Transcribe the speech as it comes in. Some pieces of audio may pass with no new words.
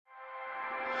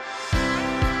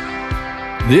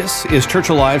This is Church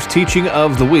Alive's Teaching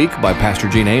of the Week by Pastor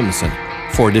Gene Amundsen.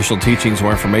 For additional teachings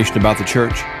or information about the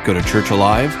church, go to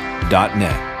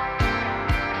churchalive.net.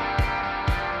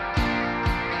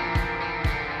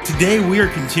 Today we are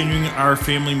continuing our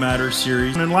Family Matters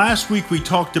series. And last week we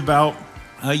talked about,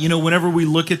 whenever we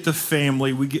look at the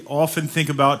family, we often think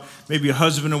about maybe a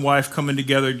husband and wife coming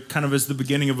together kind of as the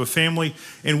beginning of a family.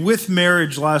 And with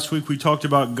marriage last week we talked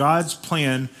about God's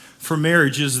plan for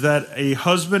marriage is that a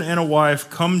husband and a wife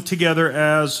come together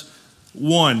as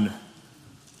one.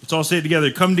 Let's all say it together.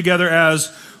 Come together as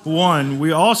one.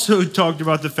 We also talked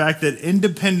about the fact that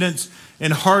independence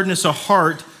and hardness of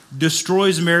heart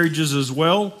destroys marriages as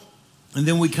well. And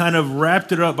then we kind of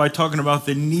wrapped it up by talking about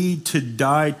the need to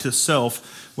die to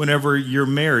self whenever you're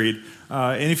married.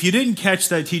 And if you didn't catch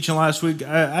that teaching last week,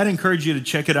 I'd encourage you to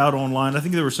check it out online. I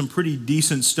think there was some pretty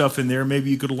decent stuff in there.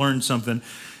 Maybe you could learn something.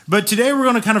 But today we're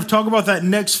going to kind of talk about that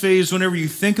next phase. Whenever you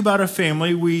think about a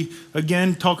family, we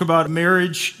again talk about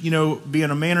marriage,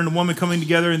 being a man and a woman coming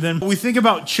together. And then we think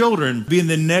about children being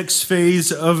the next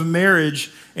phase of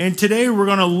marriage. And today we're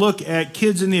going to look at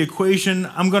kids in the equation.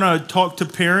 I'm going to talk to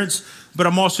parents, but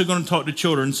I'm also going to talk to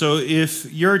children. So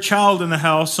if you're a child in the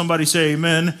house, somebody say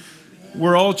amen.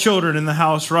 We're all children in the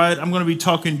house, right? I'm going to be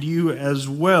talking to you as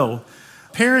well.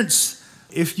 Parents,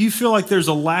 if you feel like there's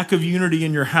a lack of unity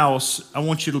in your house, I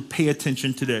want you to pay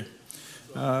attention today.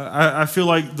 I feel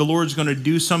like the Lord's going to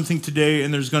do something today,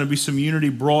 and there's going to be some unity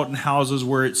brought in houses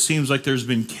where it seems like there's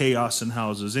been chaos in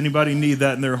houses. Anybody need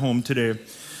that in their home today?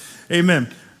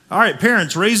 Amen. All right,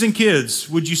 parents, raising kids.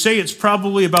 Would you say it's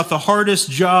probably about the hardest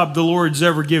job the Lord's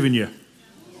ever given you?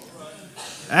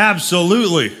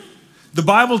 Absolutely. The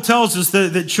Bible tells us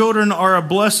that children are a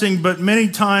blessing, but many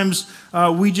times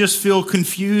we just feel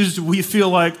confused. We feel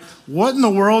like, what in the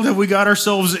world have we got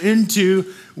ourselves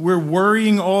into? We're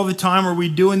worrying all the time. Are we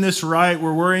doing this right?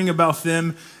 We're worrying about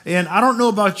them. And I don't know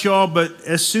about y'all, but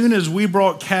as soon as we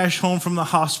brought Cash home from the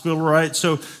hospital, right?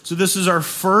 So this is our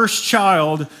first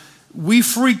child. We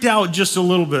freaked out just a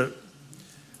little bit.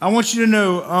 I want you to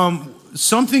know,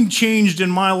 something changed in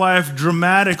my life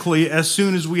dramatically as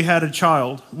soon as we had a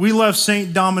child. We left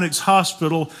St. Dominic's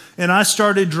Hospital, and I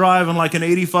started driving like an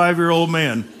 85-year-old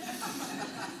man.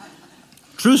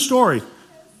 True story.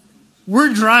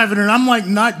 We're driving, and I'm like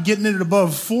not getting it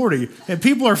above 40, and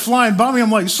people are flying by me.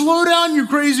 I'm like, slow down, you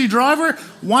crazy driver.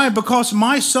 Why? Because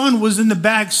my son was in the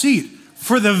back seat.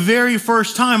 For the very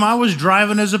first time, I was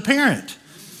driving as a parent.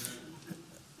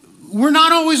 We're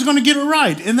not always going to get it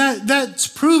right. And that's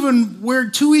proven where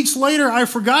 2 weeks later, I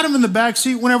forgot him in the back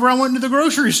seat whenever I went to the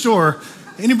grocery store.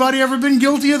 Anybody ever been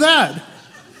guilty of that?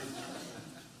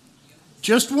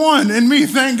 Just one, and me,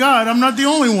 thank God. I'm not the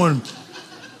only one.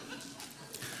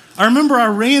 I remember I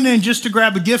ran in just to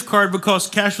grab a gift card because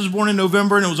Cash was born in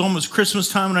November and it was almost Christmas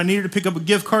time and I needed to pick up a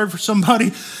gift card for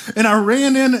somebody. And I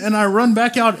ran in and I run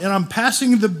back out and I'm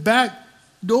passing the back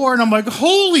door and I'm like,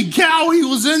 holy cow, he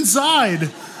was inside.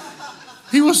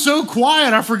 He was so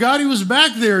quiet, I forgot he was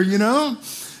back there,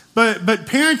 But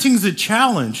parenting's a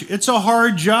challenge. It's a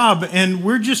hard job, and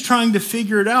we're just trying to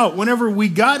figure it out. Whenever we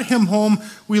got him home,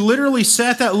 we literally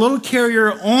sat that little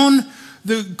carrier on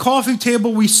the coffee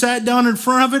table. We sat down in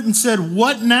front of it and said,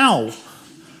 what now?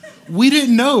 We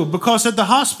didn't know, because at the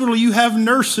hospital you have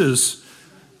nurses,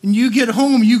 and you get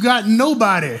home, you got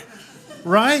nobody,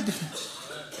 right?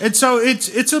 And so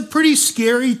it's a pretty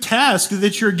scary task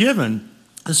that you're given.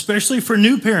 Especially for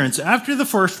new parents. After the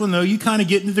first one, though, you kind of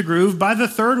get into the groove. By the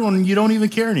third one, you don't even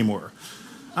care anymore.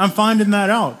 I'm finding that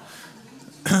out.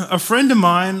 A friend of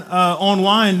mine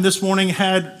online this morning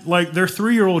had their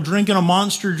 3-year-old drinking a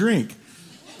Monster drink.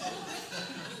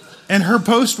 And her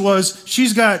post was,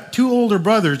 she's got 2 older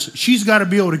brothers. She's got to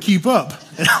be able to keep up.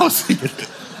 And I was thinking,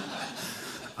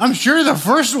 I'm sure the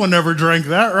first one never drank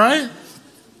that, right?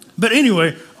 But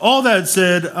anyway, all that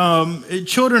said,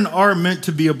 children are meant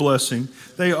to be a blessing.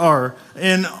 They are.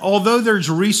 And although there's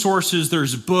resources,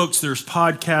 there's books, there's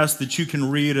podcasts that you can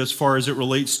read as far as it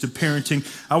relates to parenting,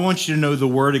 I want you to know the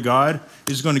Word of God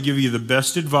is going to give you the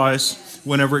best advice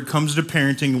whenever it comes to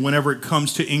parenting and whenever it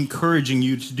comes to encouraging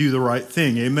you to do the right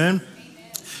thing. Amen?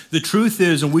 The truth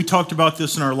is, and we talked about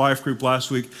this in our life group last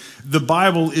week, the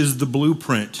Bible is the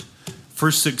blueprint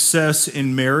for success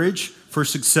in marriage, for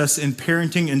success in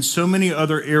parenting, and so many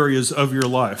other areas of your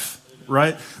life.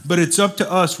 Right? But it's up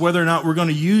to us whether or not we're going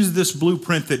to use this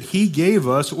blueprint that he gave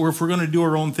us or if we're going to do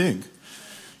our own thing.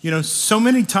 So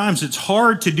many times it's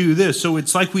hard to do this. So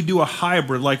it's like we do a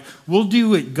hybrid. Like we'll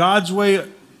do it God's way,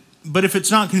 but if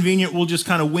it's not convenient, we'll just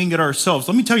kind of wing it ourselves.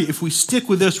 Let me tell you, if we stick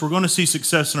with this, we're going to see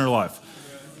success in our life.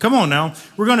 Come on now.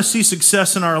 We're going to see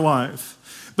success in our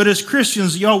life. But as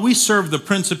Christians, y'all, we serve the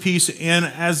Prince of Peace, and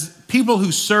as people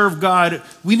who serve God,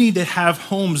 we need to have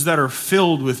homes that are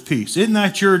filled with peace. Isn't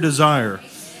that your desire?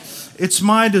 It's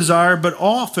my desire, but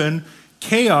often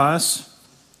chaos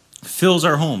fills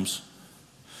our homes.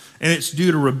 And it's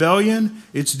due to rebellion,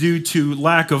 it's due to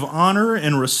lack of honor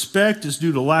and respect, it's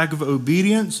due to lack of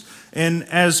obedience. And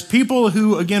as people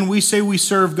who, again, we say we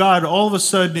serve God, all of a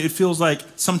sudden it feels like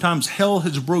sometimes hell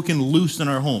has broken loose in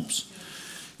our homes.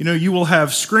 You know, you will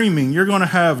have screaming, you're going to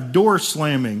have door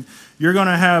slamming, you're going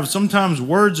to have sometimes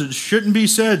words that shouldn't be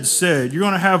said. You're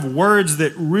going to have words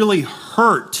that really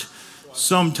hurt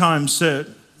sometimes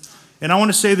said. And I want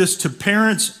to say this to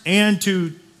parents and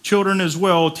to children as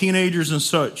well, teenagers and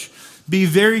such. Be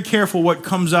very careful what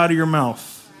comes out of your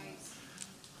mouth.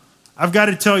 I've got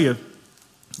to tell you,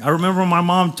 I remember my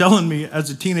mom telling me as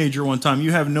a teenager one time,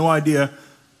 you have no idea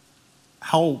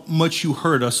how much you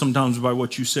hurt us sometimes by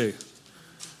what you say.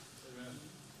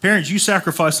 Parents, you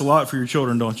sacrifice a lot for your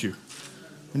children, don't you?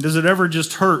 And does it ever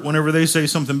just hurt whenever they say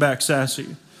something back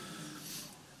sassy?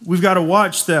 We've got to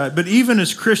watch that. But even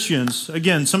as Christians,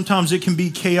 again, sometimes it can be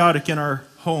chaotic in our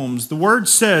homes. The word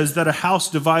says that a house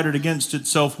divided against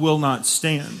itself will not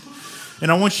stand.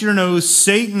 And I want you to know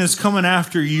Satan is coming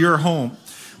after your home.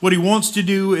 What he wants to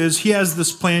do is he has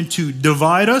this plan to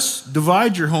divide us,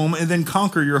 divide your home, and then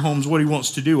conquer your homes, what he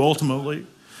wants to do ultimately.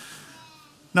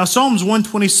 Now, Psalms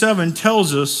 127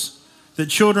 tells us that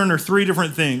children are three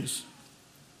different things.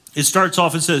 It starts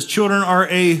off and says, children are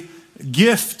a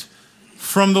gift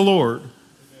from the Lord.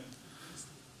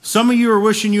 Some of you are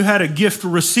wishing you had a gift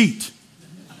receipt.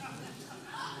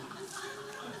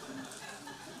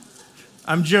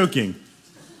 I'm joking.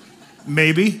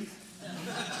 Maybe.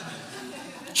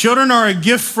 Children are a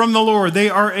gift from the Lord. They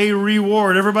are a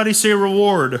reward. Everybody say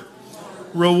reward.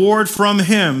 Reward from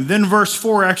him. Then verse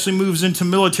 4 actually moves into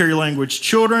military language.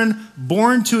 Children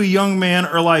born to a young man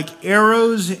are like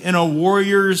arrows in a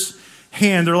warrior's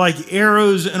hand. They're like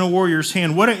arrows in a warrior's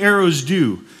hand. What do arrows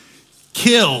do?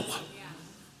 Kill.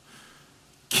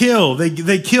 Kill.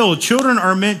 They kill. Children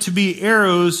are meant to be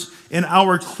arrows in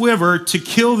our quiver to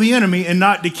kill the enemy and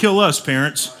not to kill us,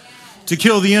 parents. To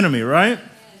kill the enemy, right?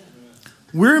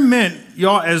 We're meant,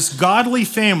 y'all, as godly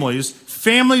families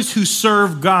who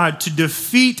serve God, to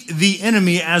defeat the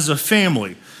enemy as a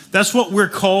family. That's what we're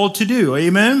called to do.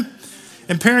 Amen?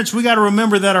 And parents, we got to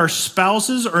remember that our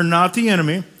spouses are not the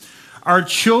enemy. Our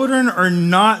children are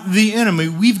not the enemy.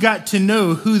 We've got to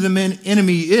know who the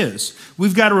enemy is.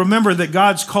 We've got to remember that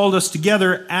God's called us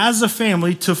together as a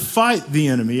family to fight the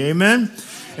enemy. Amen?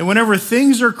 And whenever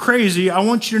things are crazy, I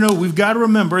want you to know we've got to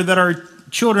remember that our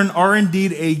children are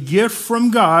indeed a gift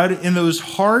from God in those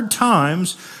hard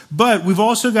times, but we've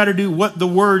also got to do what the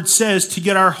word says to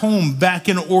get our home back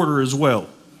in order as well.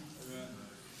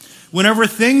 Whenever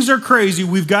things are crazy,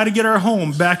 we've got to get our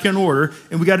home back in order,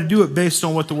 and we got to do it based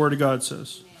on what the Word of God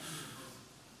says.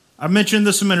 I mentioned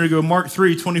this a minute ago, Mark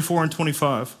 3, 24 and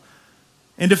 25.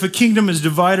 And if a kingdom is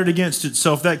divided against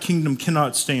itself, that kingdom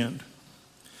cannot stand.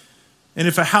 And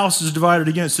if a house is divided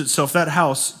against itself, that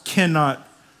house cannot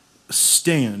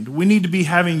stand. We need to be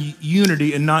having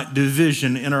unity and not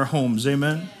division in our homes.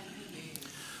 Amen?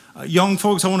 Young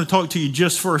folks, I want to talk to you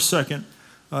just for a second.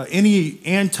 Any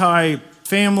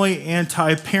anti-family,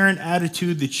 anti-parent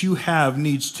attitude that you have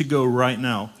needs to go right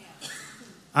now.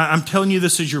 I'm telling you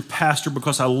this as your pastor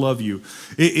because I love you.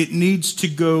 It needs to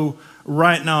go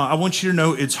right now. I want you to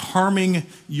know it's harming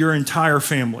your entire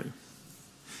family.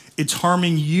 It's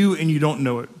harming you and you don't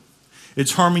know it.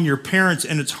 It's harming your parents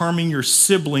and it's harming your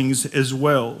siblings as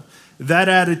well. That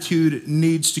attitude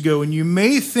needs to go. And you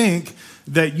may think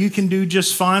that you can do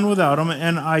just fine without them.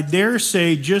 And I dare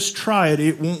say, just try it.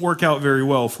 It won't work out very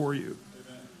well for you.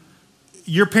 Amen.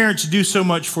 Your parents do so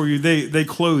much for you. They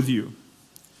clothe you.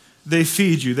 They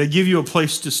feed you. They give you a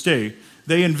place to stay.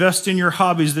 They invest in your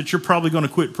hobbies that you're probably going to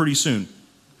quit pretty soon.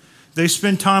 They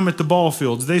spend time at the ball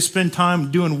fields. They spend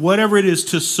time doing whatever it is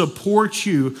to support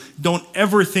you. Don't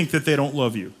ever think that they don't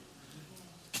love you.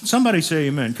 Can somebody say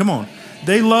amen? Come on.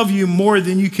 They love you more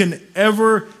than you can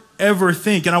ever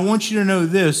think. And I want you to know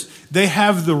this. They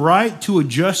have the right to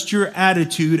adjust your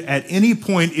attitude at any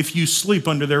point if you sleep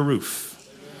under their roof.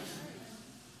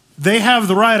 They have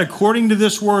the right, according to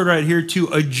this word right here, to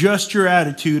adjust your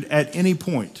attitude at any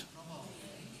point.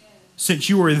 Since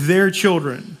you are their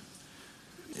children.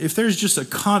 If there's just a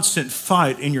constant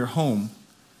fight in your home,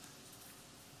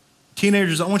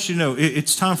 teenagers, I want you to know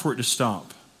it's time for it to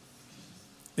stop.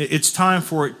 It's time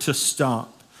for it to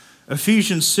stop.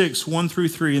 Ephesians 6, 1 through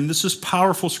 3, and this is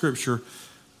powerful scripture.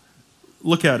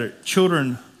 Look at it.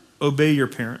 Children, obey your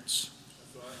parents.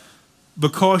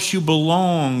 because you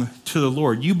belong to the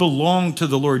Lord. You belong to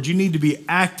the Lord. You need to be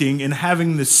acting and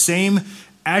having the same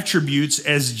attributes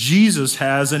as Jesus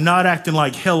has and not acting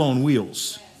like hell on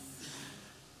wheels.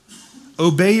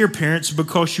 Obey your parents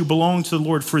because you belong to the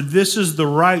Lord, for this is the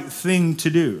right thing to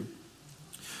do.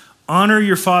 Honor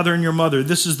your father and your mother.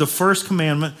 This is the first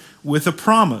commandment with a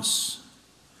promise.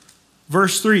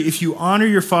 Verse 3, if you honor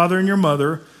your father and your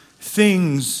mother,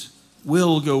 things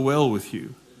will go well with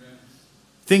you. Amen.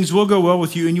 Things will go well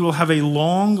with you, and you will have a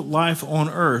long life on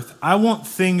earth. I want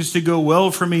things to go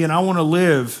well for me, and I want to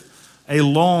live a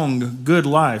long, good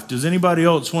life. Does anybody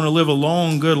else want to live a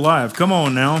long, good life? Come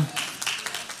on now.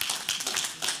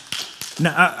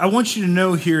 Now, I want you to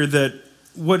know here that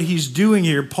what he's doing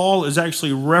here, Paul is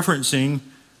actually referencing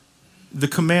the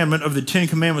commandment of the 10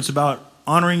 Commandments about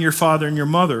honoring your father and your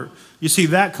mother. You see,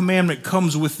 that commandment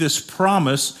comes with this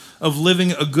promise of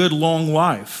living a good, long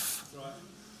life.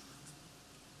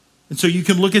 And so you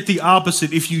can look at the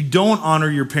opposite. If you don't honor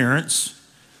your parents,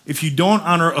 if you don't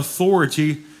honor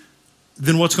authority,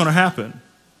 then what's going to happen?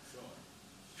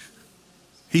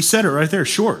 He said it right there,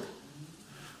 short.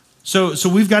 So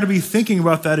we've got to be thinking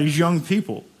about that as young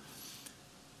people.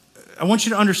 I want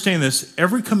you to understand this.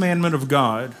 Every commandment of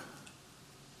God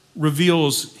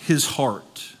reveals his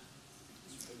heart.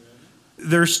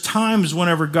 There's times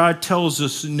whenever God tells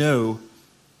us no,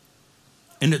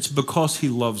 and it's because he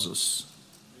loves us.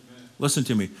 Amen. Listen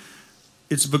to me.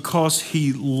 It's because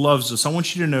he loves us. I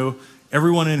want you to know,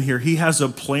 everyone in here, he has a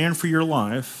plan for your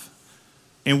life,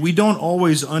 and we don't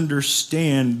always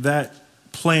understand that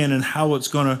plan and how it's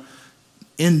going to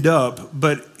end up,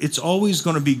 but it's always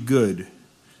going to be good.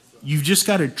 You've just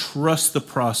got to trust the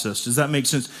process. Does that make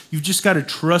sense? You've just got to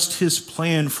trust his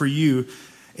plan for you.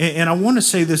 And I want to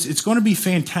say this, it's going to be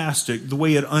fantastic the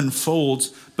way it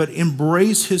unfolds, but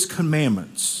embrace his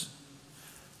commandments.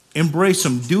 Embrace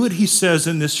them. Do what he says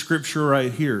in this scripture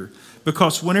right here.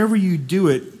 Because whenever you do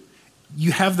it,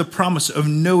 you have the promise of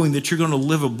knowing that you're going to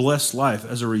live a blessed life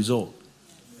as a result.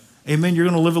 Amen. You're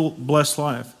going to live a blessed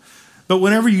life. But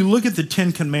whenever you look at the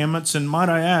 10 Commandments, and might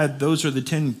I add, those are the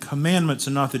 10 Commandments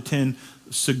and not the 10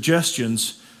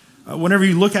 suggestions. Whenever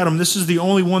you look at them, this is the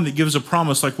only one that gives a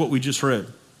promise like what we just read.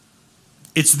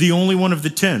 It's the only one of the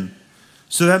 10.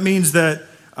 So that means that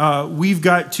we've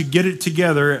got to get it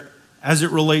together as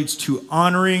it relates to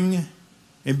honoring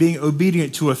and being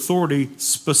obedient to authority,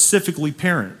 specifically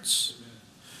parents.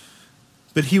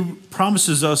 But he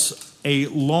promises us a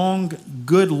long,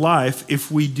 good life if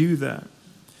we do that.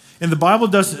 And the Bible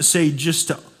doesn't say just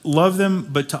to love them,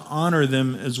 but to honor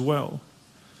them as well.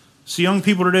 So young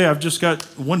people today, I've just got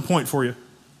one point for you.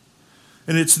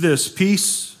 And it's this: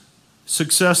 peace,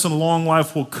 success, and a long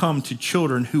life will come to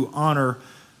children who honor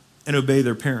and obey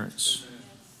their parents.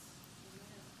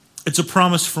 It's a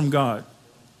promise from God.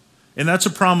 And that's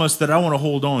a promise that I want to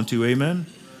hold on to, amen?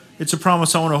 It's a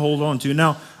promise I want to hold on to.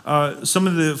 Now, some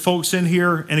of the folks in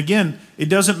here, and again, it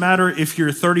doesn't matter if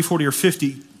you're 30, 40, or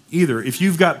 50 either. If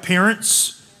you've got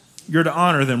parents, you're to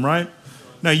honor them, right?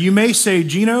 Now, you may say,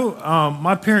 Gino,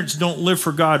 my parents don't live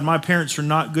for God. My parents are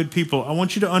not good people. I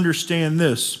want you to understand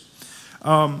this.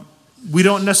 We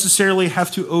don't necessarily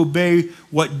have to obey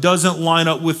what doesn't line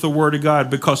up with the Word of God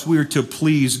because we are to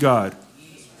please God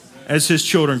as his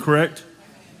children, correct?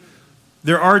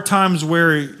 There are times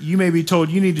where you may be told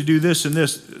you need to do this and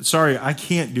this. Sorry, I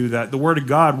can't do that. The Word of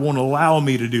God won't allow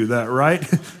me to do that, right?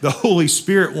 The Holy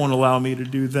Spirit won't allow me to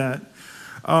do that.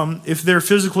 If they're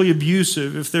physically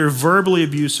abusive, if they're verbally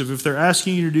abusive, if they're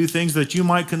asking you to do things that you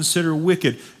might consider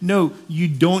wicked, no, you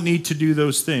don't need to do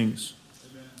those things.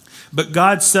 Amen. But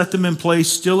God set them in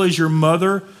place still as your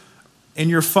mother and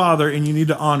your father, and you need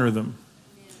to honor them.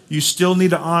 You still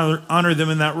need to honor them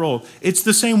in that role. It's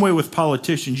the same way with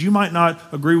politicians. You might not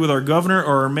agree with our governor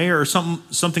or our mayor or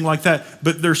something like that,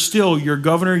 but they're still your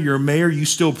governor, your mayor. You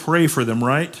still pray for them,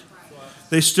 right?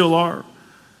 They still are.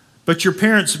 But your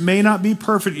parents may not be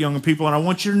perfect, young people, and I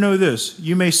want you to know this.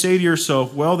 You may say to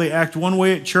yourself, well, they act one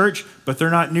way at church, but they're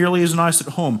not nearly as nice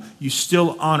at home. You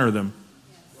still honor them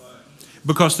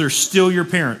because they're still your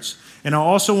parents. And I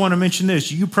also want to mention this.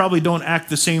 You probably don't act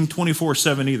the same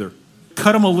 24/7 either.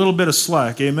 Cut them a little bit of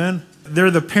slack, amen? They're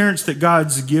the parents that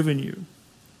God's given you.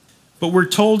 But we're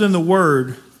told in the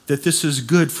Word that this is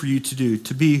good for you to do,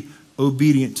 to be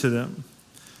obedient to them.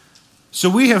 So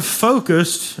we have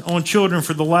focused on children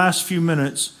for the last few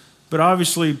minutes, but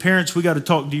obviously, parents, we got to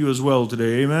talk to you as well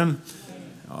today, amen?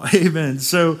 Amen.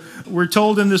 So we're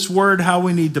told in this Word how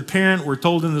we need to parent. We're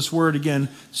told in this Word, again,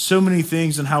 so many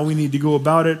things and how we need to go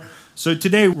about it. So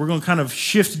today, we're going to kind of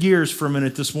shift gears for a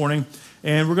minute this morning,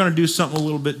 and we're going to do something a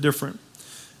little bit different.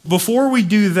 Before we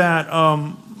do that,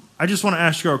 I I just want to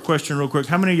ask you a question real quick.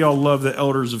 How many of y'all love the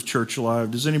elders of Church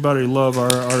Alive? Does anybody love our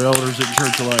elders at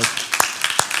Church Alive?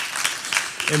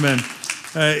 Amen.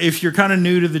 If you're kind of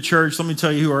new to the church, let me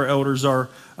tell you who our elders are.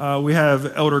 We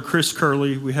have Elder Chris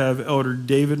Curley, we have Elder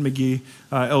David McGee,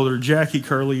 Elder Jackie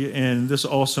Curley, and this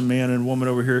awesome man and woman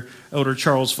over here, Elder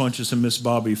Charles Funches and Miss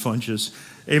Bobby Funches.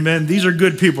 Amen. These are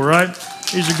good people, right?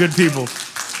 These are good people.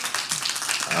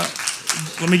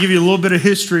 Let me give you a little bit of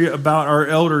history about our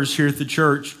elders here at the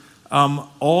church.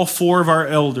 All four of our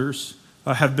elders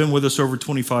have been with us over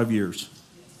 25 years.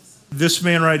 This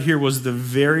man right here was the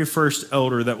very first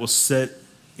elder that was set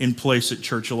in place at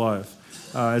Church Alive.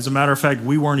 As a matter of fact,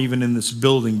 we weren't even in this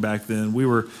building back then. We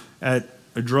were at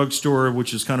a drugstore,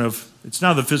 which is it's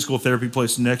now the physical therapy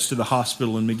place next to the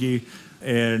hospital in McGee.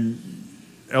 And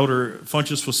Elder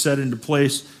Funches was set into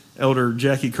place. Elder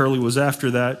Jackie Curley was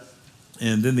after that,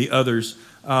 and then the others.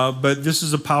 But this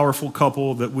is a powerful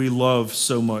couple that we love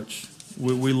so much.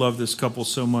 We love this couple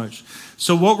so much.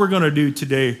 So what we're going to do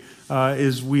today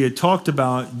is we had talked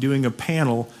about doing a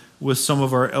panel with some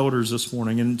of our elders this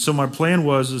morning. And so my plan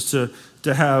was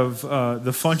to have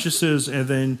the Funcheses and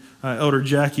then Elder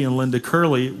Jackie and Linda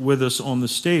Curley with us on the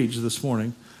stage this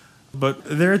morning. But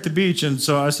they're at the beach, and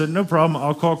so I said, no problem,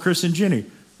 I'll call Chris and Jenny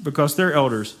because they're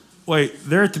elders. Wait,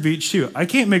 they're at the beach too. I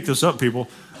can't make this up, people.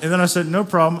 And then I said, no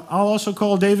problem, I'll also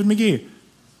call David McGee.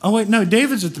 Oh, wait, no,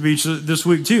 David's at the beach this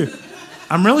week too.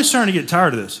 I'm really starting to get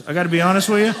tired of this. I got to be honest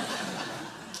with you.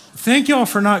 Thank y'all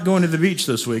for not going to the beach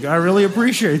this week. I really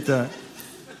appreciate that.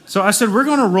 So I said, we're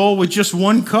going to roll with just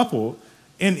one couple.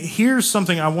 And here's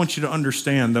something I want you to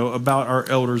understand, though, about our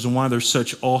elders and why they're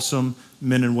such awesome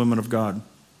men and women of God.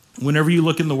 Whenever you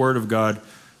look in the Word of God,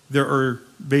 there are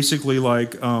basically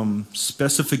like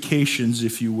specifications,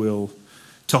 if you will,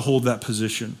 to hold that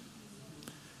position.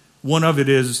 One of it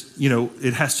is,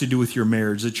 it has to do with your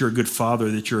marriage, that you're a good father,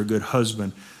 that you're a good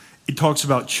husband. It talks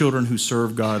about children who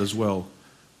serve God as well.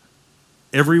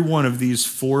 Every one of these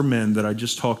four men that I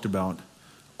just talked about,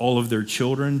 all of their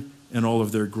children and all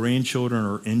of their grandchildren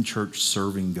are in church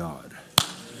serving God.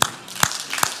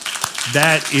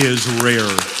 That is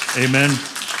rare. Amen.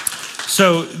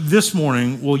 So this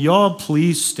morning, will y'all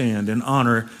please stand and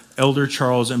honor Elder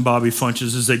Charles and Bobby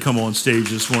Funches as they come on stage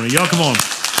this morning. Y'all come on.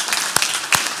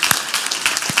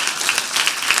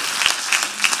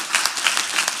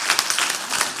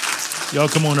 Y'all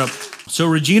come on up. So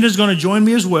Regina's going to join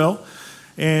me as well.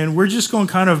 And we're just going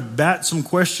to kind of bat some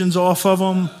questions off of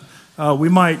them. We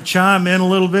might chime in a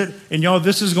little bit. And y'all,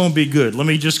 this is going to be good. Let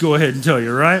me just go ahead and tell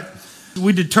you, right?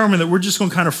 We determined that we're just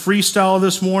going to kind of freestyle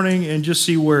this morning and just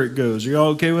see where it goes. Are y'all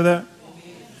okay with that?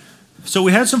 So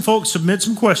we had some folks submit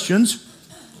some questions.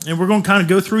 And we're going to kind of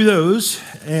go through those.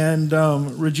 And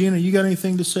Regina, you got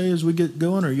anything to say as we get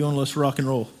going? Or you want to let's rock and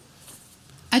roll?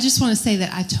 I just want to say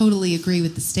that I totally agree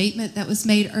with the statement that was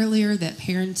made earlier that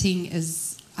parenting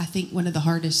is, I think, one of the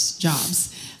hardest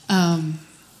jobs.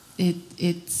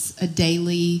 It's a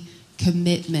daily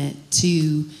commitment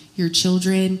to your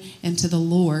children and to the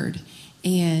Lord.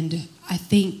 And I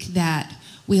think that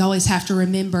we always have to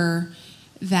remember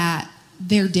that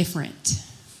they're different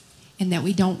and that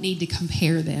we don't need to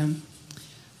compare them,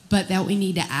 but that we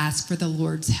need to ask for the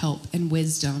Lord's help and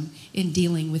wisdom in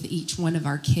dealing with each one of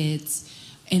our kids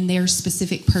and their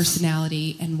specific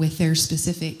personality and with their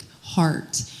specific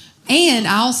heart. And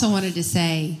I also wanted to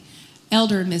say,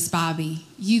 Elder and Miss Bobby,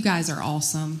 you guys are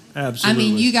awesome. Absolutely. I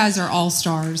mean, you guys are all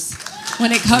stars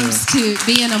when it comes to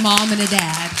being a mom and a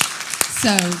dad.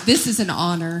 So this is an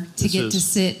honor to get to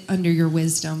sit under your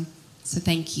wisdom. So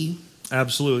thank you.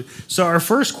 Absolutely. So our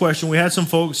first question, we had some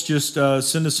folks just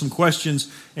send us some questions,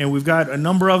 and we've got a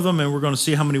number of them, and we're going to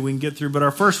see how many we can get through. But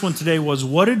our first one today was,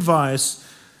 what advice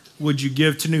would you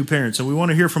give to new parents? And we want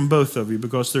to hear from both of you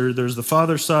because there's the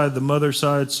father side, the mother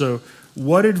side. So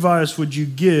what advice would you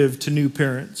give to new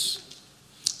parents?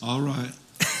 All right.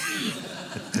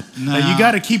 Now you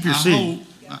got to keep your seat.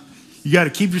 You got to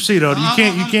keep your seat, Elder.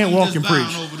 You can't walk and preach.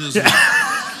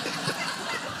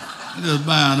 Just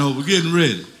buying over, getting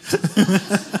ready.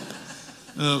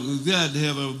 We're glad to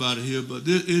have everybody here, but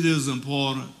it is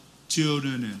important,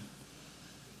 children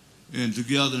and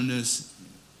togetherness,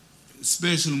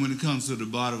 especially when it comes to the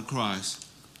body of Christ.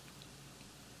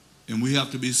 And we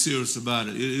have to be serious about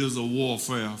it. It is a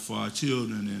warfare for our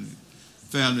children and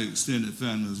family, extended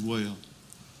family as well.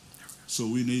 So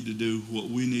we need to do what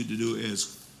we need to do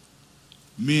as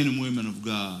men and women of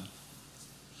God.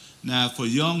 Now, for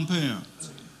young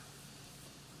parents,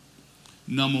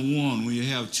 number one, when you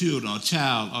have children, or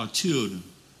children,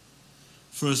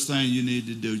 first thing you need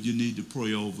to do, you need to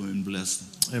pray over and bless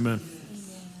them. Amen.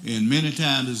 And many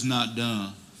times it's not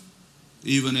done.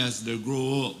 Even as they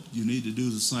grow up, you need to do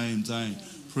the same thing.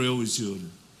 Pray over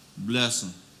children. Bless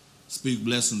them. Speak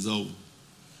blessings over.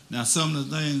 Now, some of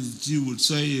the things that you would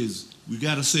say is, we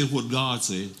got to say what God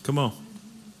said. Come on.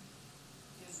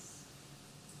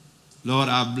 Lord,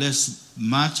 I bless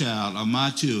my child or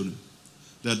my children,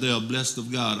 that they are blessed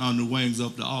of God, on the wings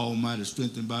of the Almighty,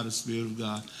 strengthened by the Spirit of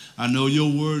God. I know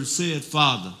your word said,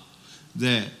 Father,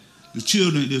 that the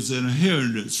children is an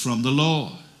inheritance from the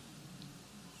Lord.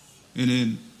 And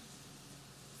in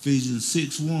Ephesians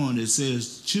 6:1, it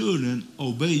says, children,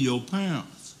 obey your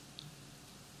parents.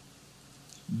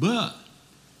 But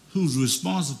who's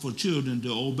responsible for children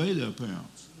to obey their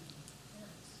parents?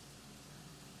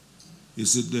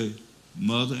 Is it the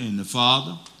mother and the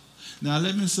father? Now,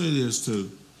 let me say this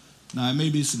too. Now, there may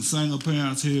be some single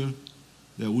parents here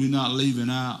that we're not leaving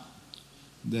out,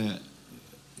 that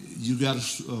you got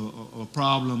a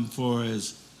problem for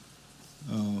as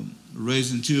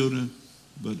raising children,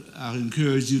 but I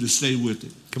encourage you to stay with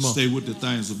it. Come on. Stay with the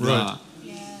things of God,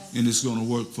 and it's going to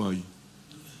work for you.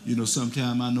 You know,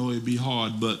 sometimes I know it'd be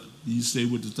hard, but you stay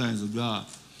with the things of God.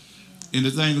 And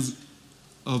the thing is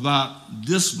about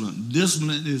discipline.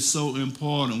 Discipline is so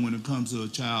important when it comes to a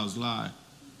child's life.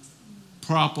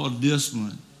 Proper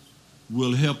discipline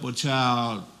will help a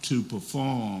child to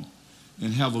perform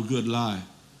and have a good life.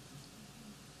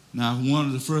 Now, one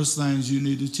of the first things you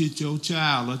need to teach your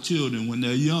child or children when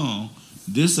they're young,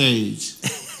 this age,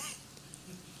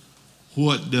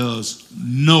 what does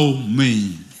no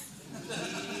mean?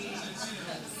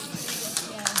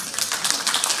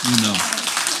 You know.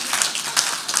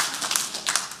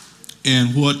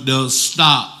 And what does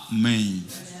stop mean?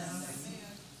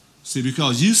 See,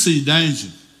 because you see danger.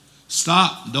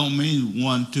 Stop don't mean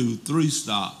 1, 2, 3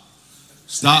 stop.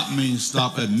 Stop means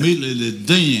stop immediately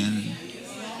then,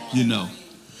 you know.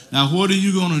 Now, what are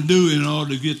you going to do in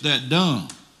order to get that done?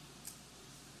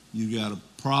 You got a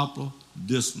proper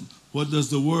discipline. What does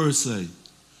the word say?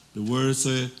 The word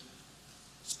says,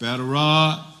 spare the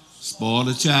rod, spoil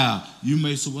the child. You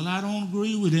may say, well, I don't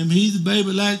agree with him. He's a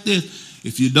baby like this.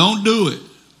 If you don't do it,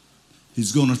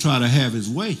 he's going to try to have his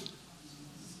way.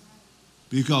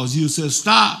 Because you say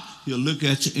stop, he'll look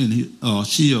at you and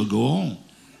she'll go on.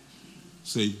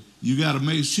 See, you got to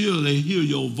make sure they hear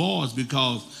your voice,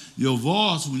 because your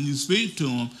voice, when you speak to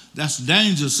them, that's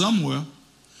danger somewhere.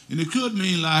 And it could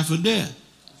mean life or death.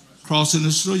 Crossing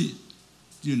the street,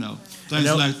 you know.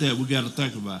 Things like that, we got to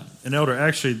think about it. And Elder,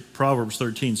 actually, Proverbs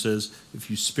 13 says, if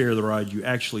you spare the rod, you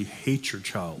actually hate your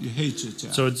child. You hate your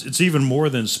child. So it's even more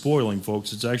than spoiling,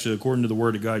 folks. It's actually, according to the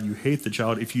Word of God, you hate the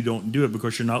child if you don't do it,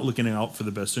 because you're not looking out for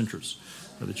the best interests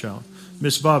of the child.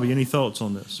 Miss Bobby, any thoughts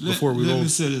on this before we roll? Let me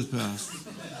say this, Pastor.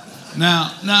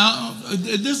 Now,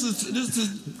 this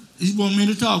is. He want me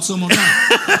to talk some more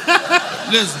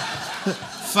time. Listen,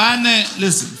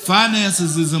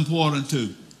 finances is important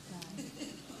too.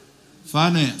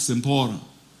 Finance important.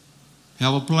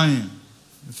 Have a plan,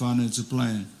 a financial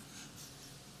plan.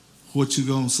 What you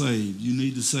gonna save? You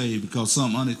need to save, because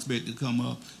something unexpected come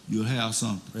up, you'll have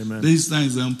something. Amen. These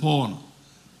things are important.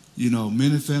 You know,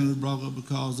 many families broke up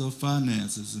because of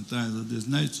finances and things of this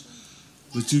nature.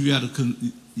 But you got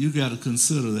to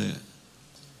consider that.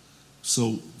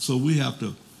 So we have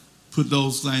to put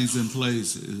those things in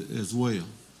place as well.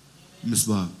 Ms.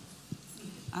 Bob.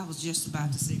 I was just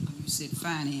about to say, when you said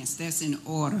finance, that's in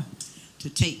order to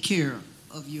take care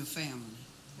of your family.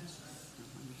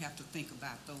 You have to think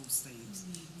about those things.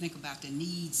 Think about the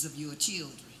needs of your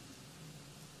children.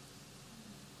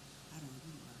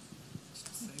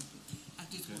 I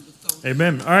just wanted to throw that.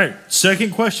 Amen. All right,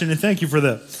 second question, and thank you for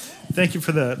that. Thank you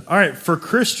for that. All right, for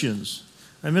Christians,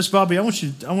 and Miss Bobby, I want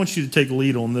you to take a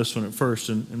lead on this one at first,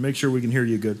 and make sure we can hear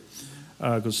you good,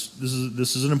 because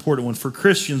this is an important one. For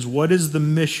Christians, what is the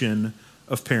mission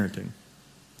of parenting?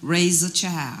 Raise a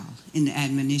child in the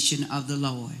admonition of the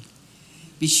Lord.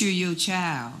 Be sure your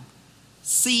child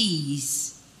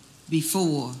sees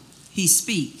before he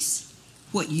speaks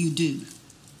what you do.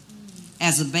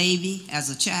 As a baby, as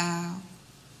a child,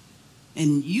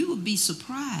 and you will be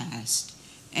surprised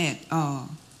at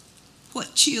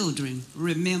what children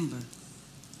remember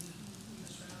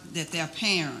that their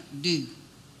parent do.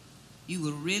 You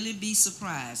will really be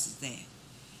surprised at that.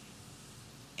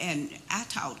 And I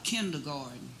taught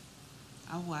kindergarten.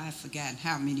 Oh, I've forgotten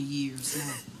how many years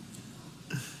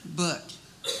now. But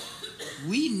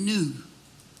we knew.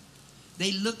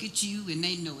 They look at you and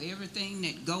they know everything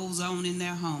that goes on in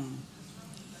their home.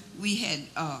 We had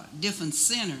different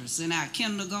centers in our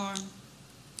kindergarten.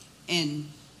 And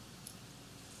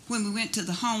when we went to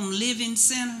the home living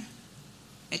center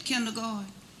at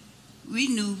kindergarten, we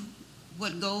knew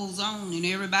what goes on in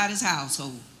everybody's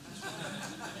household.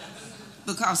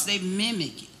 because they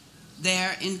mimic it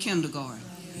there in kindergarten.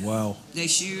 Wow. They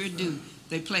sure do.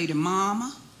 They play the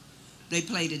mama, they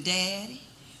play the daddy.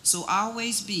 So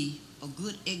always be a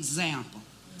good example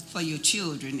for your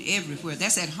children everywhere.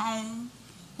 That's at home,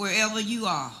 wherever you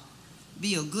are.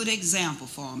 Be a good example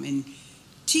for them and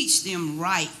teach them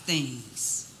right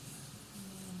things.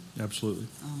 Absolutely.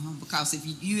 Because if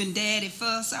you and daddy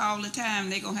fuss all the time,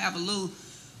 they're going to have a little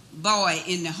boy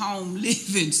in the home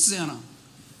living center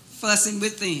fussing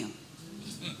with them.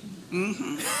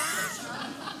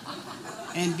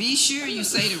 And be sure you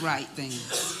say the right things,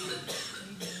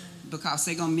 because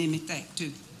they're going to mimic that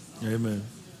too. Amen.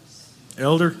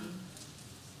 Elder,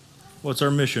 what's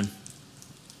our mission?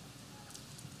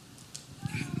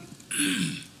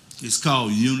 It's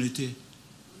called unity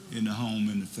in the home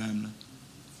and the family.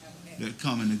 That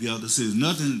coming together. See, there's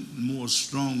nothing more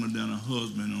stronger than a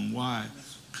husband and wife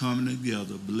coming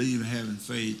together, believing, having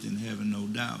faith, and having no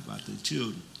doubt about their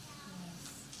children,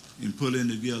 and putting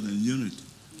together in unity.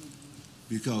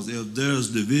 Because if there's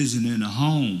division in the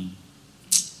home,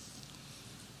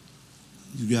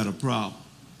 you got a problem.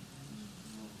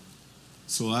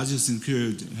 So I just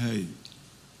encourage you, hey,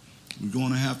 we're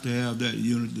going to have that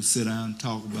unity to sit down and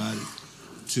talk about it,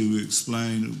 to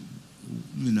explain,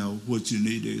 what you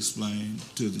need to explain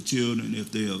to the children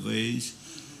if they're of age.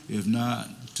 If not,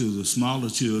 to the smaller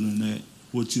children, that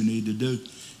what you need to do.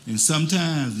 And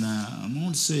sometimes now, I'm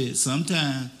going to say it,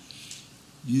 sometimes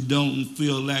you don't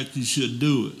feel like you should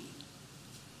do it,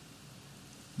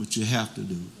 but you have to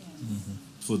do it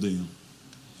for them.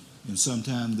 And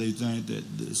sometimes they think that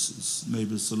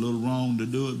maybe it's a little wrong to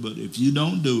do it, but if you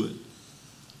don't do it,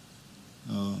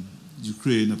 you're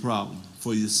creating a problem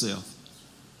for yourself.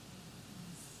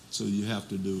 So you have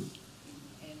to do it.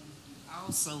 And you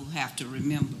also have to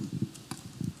remember,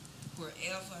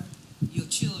 wherever your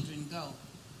children go,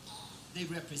 they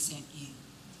represent you.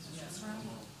 That's right.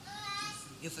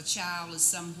 If a child is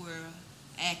somewhere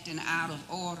acting out of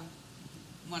order,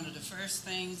 one of the first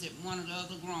things that one of the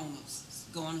other grown-ups is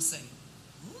going to say,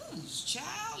 whose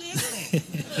child is that?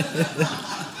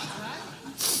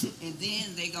 And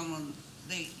then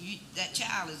that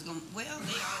child is going to, well,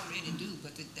 they already do,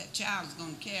 but that child is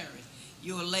going to carry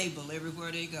your label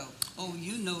everywhere they go. Oh,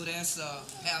 you know that's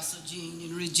Pastor Gene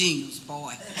and Regina's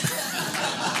boy.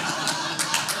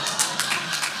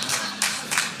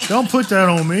 Don't put that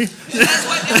on me. That's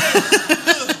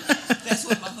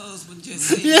what my husband just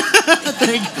said. Yeah.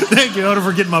 Thank you, Elder,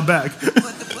 for getting my back.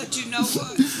 But you know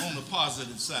what? On the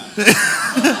positive side.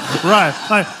 Right.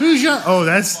 Like, who's your... Oh,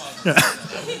 that's... Yeah.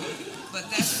 But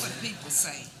that's what people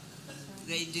say.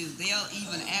 They do. They'll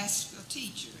even ask a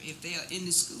teacher if they're in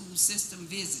the school system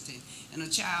visiting and a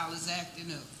child is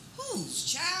acting up. Whose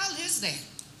child is that?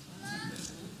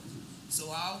 So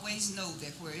always know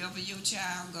that wherever your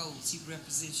child goes, he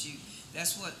represents you.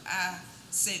 That's what I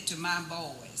said to my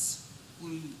boys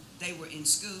when they were in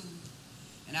school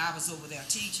and I was over there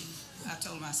teaching. I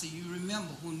told them, I said, you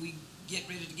remember when we get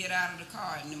ready to get out of the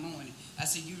car in the morning, I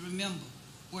said, you remember,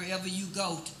 wherever you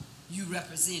go, you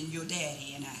represent your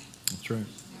daddy and I. That's right.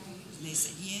 And they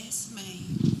said, yes,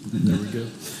 ma'am. There we go.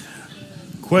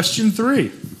 Question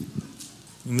 3.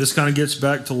 And this kind of gets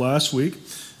back to last week.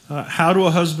 How do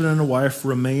a husband and a wife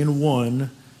remain one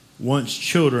once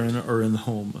children are in the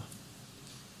home?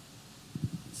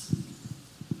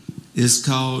 It's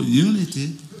called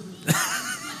unity.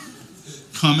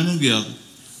 Coming together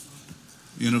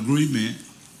in agreement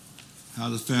how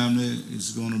the family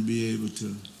is going to be able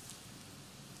to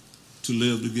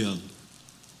live together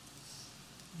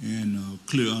and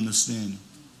clear understanding.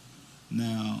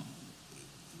 Now,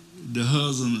 the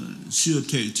husband should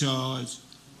take charge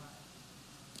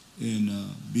and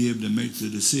be able to make the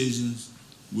decisions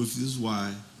with his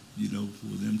wife,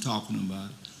 for them talking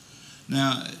about it.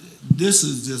 Now, this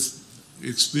is just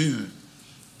experience.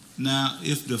 Now,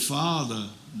 if the father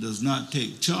does not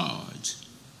take charge,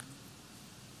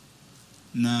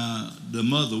 now the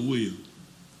mother will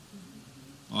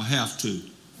or have to.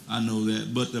 I know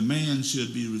that. But the man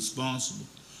should be responsible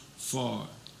for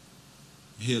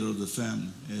head of the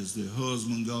family as the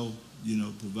husband go,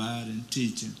 providing,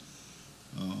 teaching,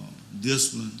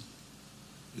 discipline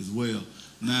as well.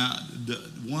 Now,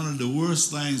 one of the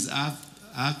worst things I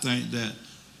think that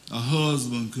a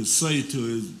husband could say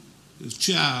to his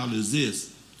child is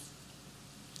this: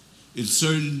 in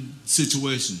certain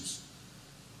situations,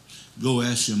 go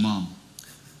ask your mama.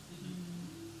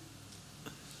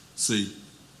 See,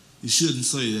 he shouldn't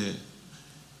say that.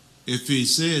 If he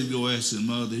says go ask your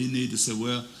mother, he need to say,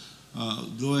 well,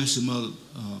 go ask your mother.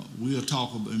 We'll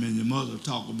talk about. Your mother will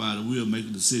talk about it. We'll make a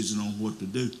decision on what to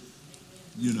do.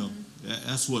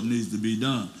 That's what needs to be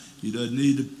done. He doesn't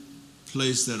need to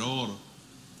place that order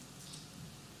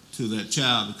to that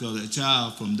child, because that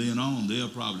child from then on, they'll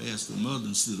probably ask the mother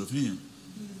instead of him.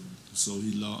 So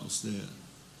he lost that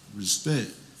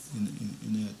respect in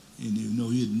that, and you know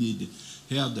he need to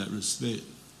have that respect,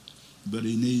 but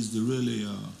he needs to really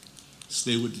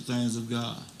stay with the things of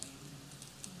God,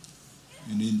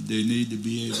 and then they need to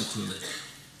be able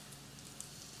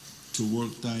to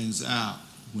work things out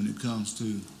when it comes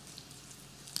to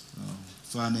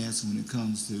finance, when it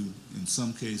comes to, in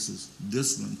some cases,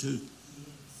 discipline too.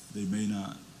 They may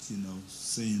not,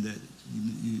 saying that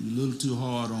you're a little too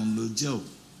hard on a little Joe,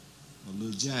 a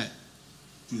little Jack,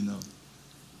 and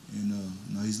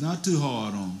no, he's not too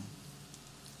hard on him.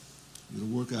 It'll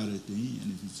work out at the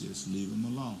end if you just leave him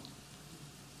alone.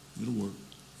 It'll work.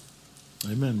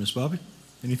 Amen. Miss Bobby,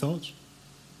 any thoughts?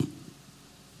 I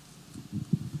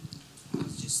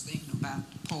was just thinking about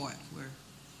the part where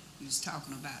he was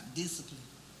talking about discipline.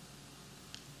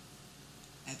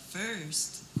 At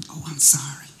first,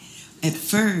 At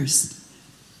first,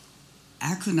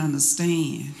 I couldn't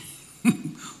understand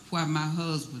why my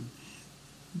husband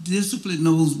disciplined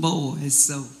those boys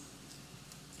so.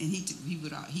 And he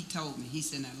told me, he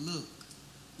said, now look,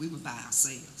 we were by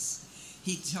ourselves.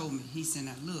 He told me, he said,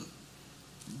 now look,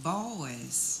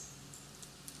 boys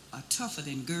are tougher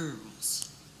than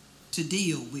girls to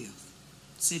deal with.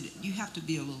 Said you have to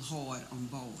be a little hard on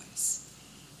boys,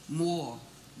 more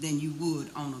than you would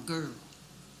on a girl.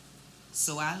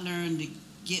 So I learned to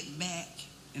get back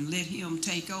and let him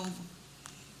take over.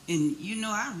 And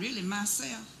I really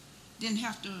myself didn't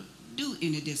have to do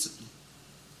any discipline.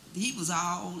 He was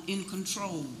all in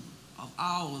control of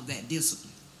all of that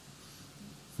discipline.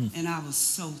 And I was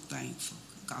so thankful,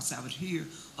 because I would hear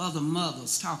other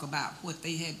mothers talk about what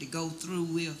they had to go through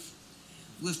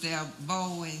with their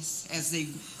boys as they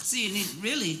see, and it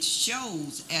really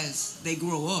shows as they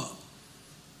grow up.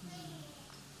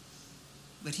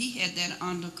 But he had that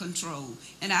under control.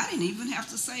 And I didn't even have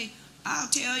to say, I'll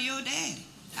tell your daddy.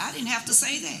 I didn't have to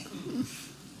say that,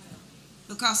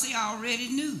 because he already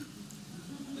knew.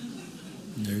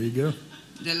 There you go.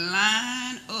 The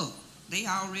line up, they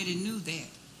already knew that.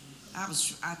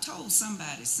 I told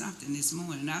somebody something this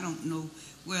morning. I don't know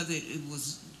whether it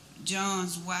was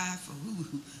John's wife or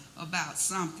who, about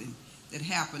something that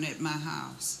happened at my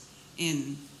house.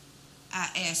 And I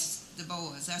asked the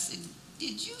boys, I said,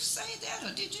 did you say that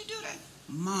or did you do that?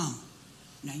 Mom,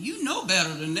 now you know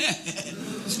better than that.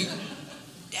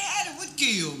 Daddy would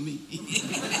kill me. You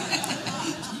know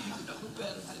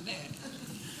better than that.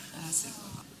 I said,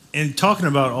 And talking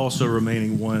about also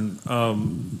remaining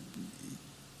one,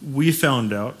 we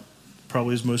found out,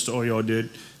 probably as most of all y'all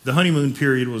did, the honeymoon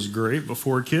period was great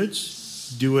before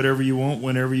kids. Do whatever you want,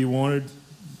 whenever you wanted.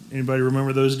 Anybody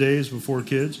remember those days before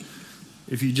kids?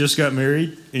 If you just got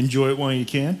married, enjoy it while you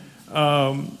can.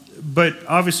 But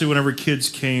obviously, whenever kids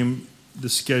came, the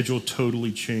schedule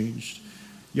totally changed.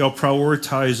 Y'all,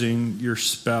 prioritizing your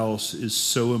spouse is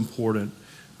so important.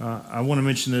 I want to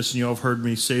mention this, and y'all have heard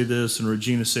me say this, and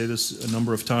Regina say this a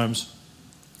number of times.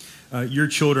 Your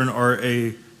children are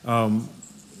a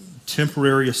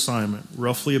temporary assignment,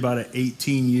 roughly about an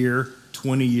 18-year,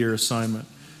 20-year assignment.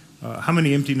 How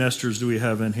many empty nesters do we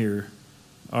have in here?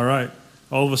 All right.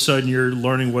 All of a sudden, you're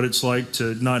learning what it's like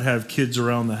to not have kids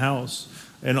around the house.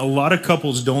 And a lot of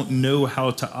couples don't know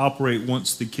how to operate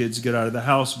once the kids get out of the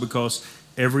house, because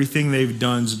everything they've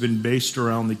done has been based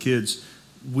around the kids.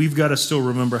 We've got to still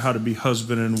remember how to be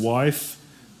husband and wife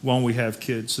while we have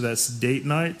kids. So that's date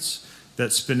nights,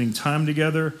 that's spending time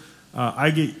together.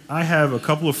 I have a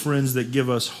couple of friends that give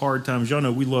us hard times. Y'all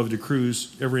know we love to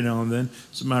cruise every now and then.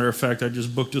 As a matter of fact, I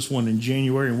just booked this one in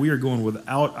January, and we are going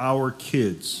without our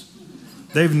kids.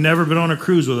 They've never been on a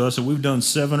cruise with us, and we've done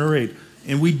 7 or 8.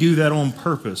 And we do that on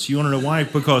purpose. You want to know why?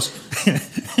 Because,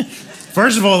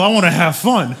 first of all, I want to have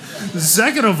fun.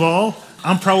 Second of all,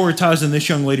 I'm prioritizing this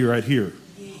young lady right here.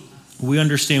 We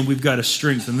understand we've got to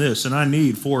strengthen this, and I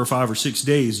need 4 or 5 or 6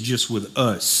 days just with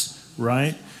us,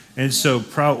 right? And so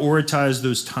prioritize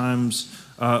those times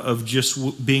of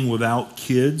just being without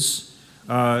kids,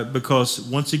 because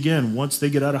once again, once they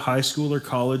get out of high school or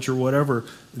college or whatever,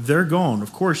 they're gone.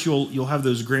 Of course, you'll have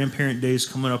those grandparent days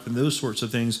coming up and those sorts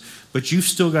of things, but you've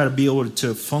still got to be able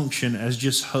to function as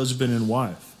just husband and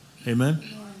wife. Amen?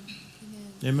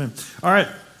 Amen. All right.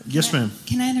 Yes, ma'am.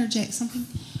 Can I interject something?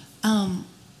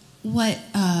 What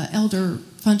Elder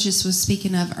Funchess was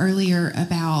speaking of earlier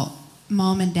about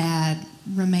mom and dad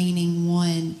remaining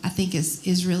one, I think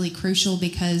is really crucial,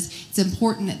 because it's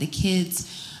important that the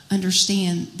kids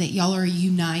understand that y'all are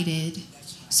united,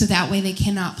 so that way they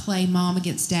cannot play mom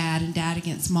against dad and dad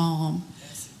against mom.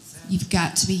 you've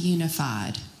got to be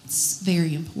unified. It's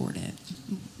very important.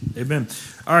 Amen.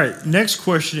 All right, next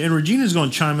question, and Regina's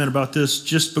going to chime in about this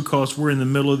just because we're in the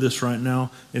middle of this right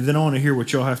now, and then I want to hear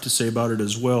what y'all have to say about it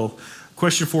as well.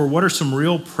 Question 4, what are some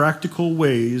real practical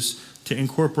ways to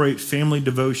incorporate family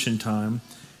devotion time,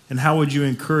 and how would you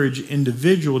encourage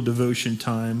individual devotion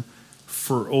time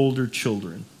for older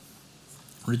children?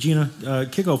 Regina,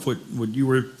 kick off what you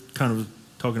were kind of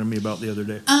talking to me about the other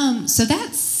day. So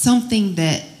that's something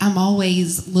that I'm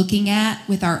always looking at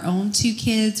with our own 2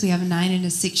 kids. We have a 9 and a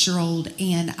 6-year-old,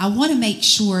 and I want to make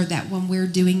sure that when we're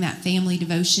doing that family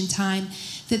devotion time,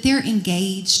 that they're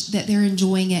engaged, that they're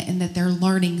enjoying it, and that they're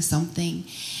learning something.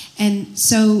 And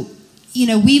so,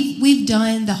 we've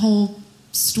done the whole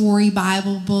story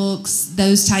Bible books,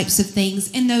 those types of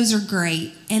things, and those are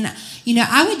great. And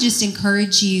I would just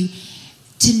encourage you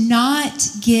to not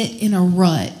get in a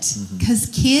rut, because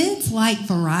kids like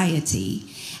variety.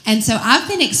 And so I've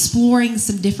been exploring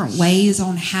some different ways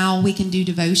on how we can do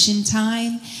devotion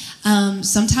time.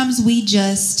 Sometimes we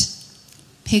just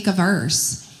pick a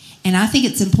verse. And I think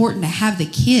it's important to have the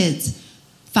kids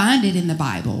find it in the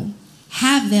Bible.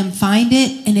 Have them find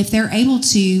it, and if they're able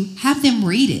to, have them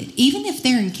read it. Even if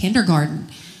they're in kindergarten,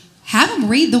 have them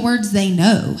read the words they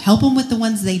know. Help them with the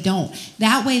ones they don't.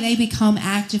 That way they become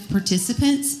active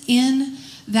participants in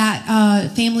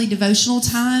that family devotional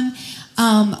time.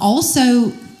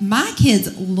 Also, my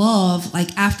kids love,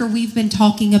 after we've been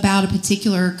talking about a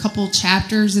particular couple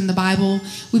chapters in the Bible,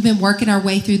 we've been working our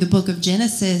way through the book of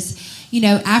Genesis.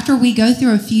 After we go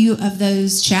through a few of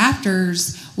those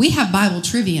chapters, we have Bible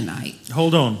trivia night.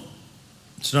 Hold on.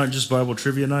 It's not just Bible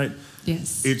trivia night.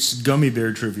 Yes. It's gummy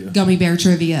bear trivia. Gummy bear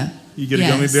trivia. You get a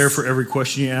gummy bear for every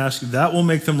question you ask. That will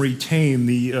make them retain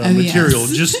the material,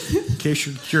 yes. just in case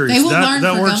you're curious. They will learn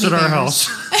that for works at gummy our bears.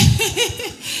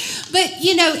 house. But,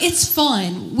 it's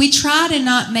fun. We try to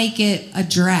not make it a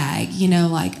drag,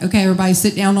 okay, everybody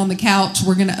sit down on the couch.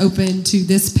 We're going to open to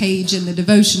this page in the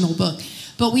devotional book.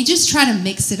 But we just try to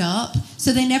mix it up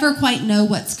so they never quite know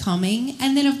what's coming.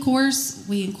 And then, of course,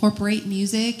 we incorporate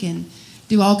music and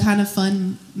do all kind of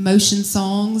fun motion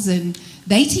songs. And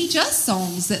they teach us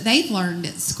songs that they've learned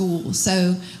at school.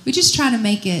 So we just try to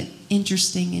make it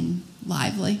interesting and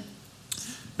lively.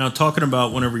 Now, talking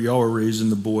about whenever y'all were raising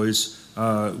the boys,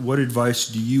 what advice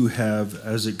do you have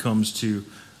as it comes to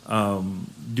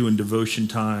doing devotion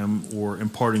time or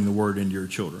imparting the word into your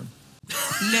children?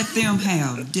 Let them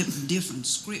have different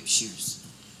scriptures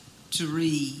to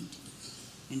read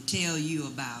and tell you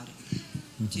about it.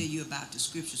 Tell you about the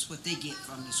scriptures, what they get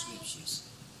from the scriptures.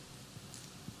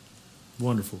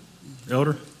 Wonderful.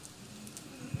 Elder?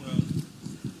 Well,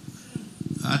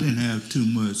 I didn't have too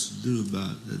much to do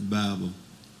about that Bible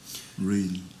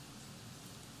reading.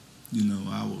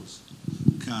 I was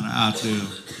kind of out there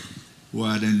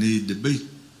where I didn't need to be.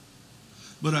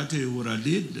 But I tell you what I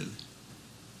did do.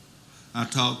 I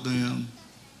taught them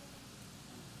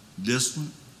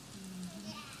discipline,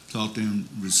 taught them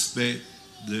respect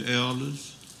the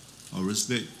elders or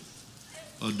respect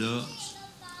adults.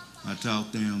 I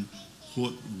taught them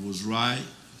what was right,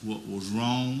 what was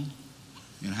wrong,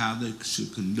 and how they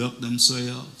should conduct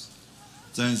themselves,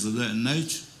 things of that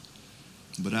nature.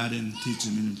 But I didn't teach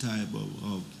them any type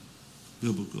of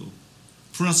biblical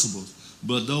principles.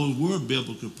 But those were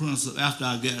biblical principles after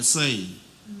I got saved.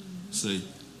 See?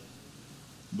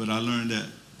 But I learned that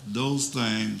those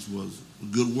things was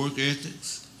good work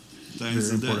ethics,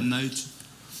 things of that nature.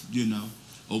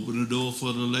 Open the door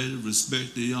for the ladies,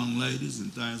 respect the young ladies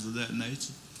and things of that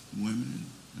nature, women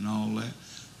and all that.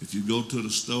 If you go to the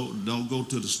store, don't go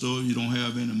to the store if you don't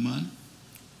have any money.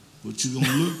 What you gonna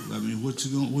look?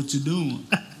 What you doing?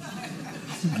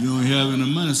 You don't have any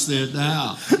money, stay at the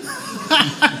house.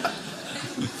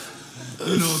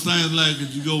 Things like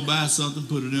if you go buy something,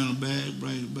 put it in a bag,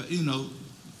 bring it back.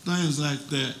 Things like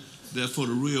that for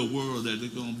the real world that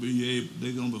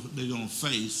they're gonna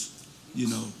face.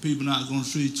 People not gonna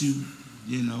treat you,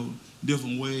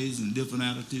 different ways and different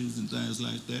attitudes and things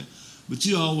like that. But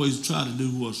you always try to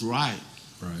do what's right.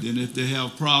 Right. Then if they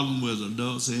have a problem with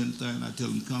adults or anything, I tell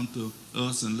them come to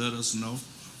us and let us know.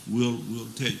 We'll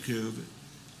take care of it.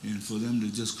 And for them to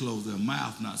just close their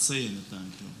mouth, not say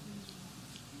anything to them.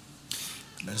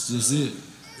 That's just it.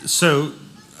 So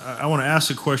I want to ask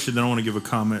a question, then I want to give a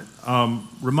comment.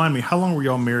 Remind me, how long were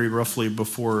y'all married roughly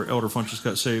before Elder Funchess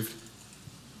got saved?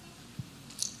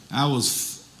 I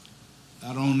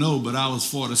don't know, but I was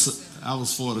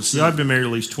 46. Yeah, I've been married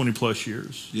at least 20 plus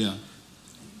years. Yeah.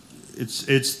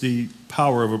 It's the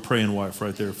power of a praying wife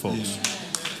right there, folks.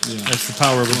 Yeah. That's the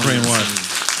power of a praying wife.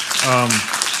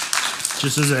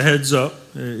 Just as a heads up,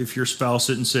 if your spouse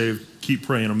isn't saved, keep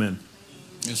praying them in.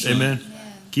 That's right. Amen.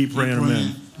 Keep praying them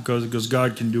in because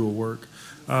God can do a work.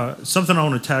 Something I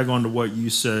want to tag on to what you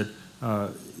said.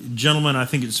 Gentlemen, I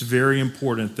think it's very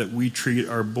important that we treat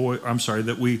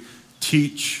that we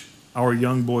teach our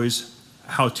young boys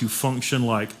how to function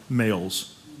like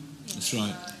males. That's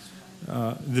right.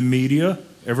 The media,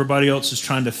 everybody else is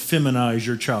trying to feminize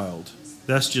your child.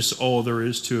 That's just all there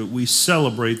is to it. We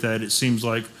celebrate that, it seems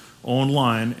like,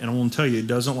 online, and I want to tell you, it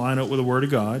doesn't line up with the Word of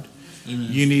God. Amen.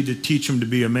 You need to teach them to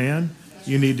be a man.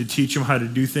 You need to teach them how to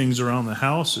do things around the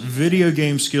house. Video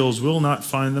game skills will not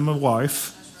find them a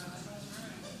wife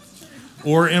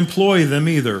or employ them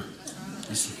either.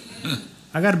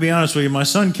 I got to be honest with you. My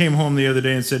son came home the other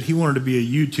day and said he wanted to be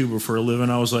a YouTuber for a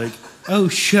living. I was like, oh,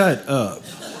 shut up.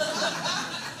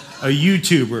 A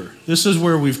YouTuber. This is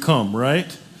where we've come,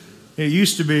 right? It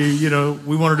used to be,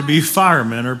 we wanted to be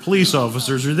firemen or police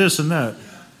officers or this and that.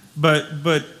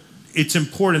 But it's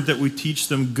important that we teach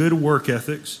them good work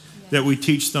ethics, that we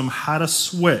teach them how to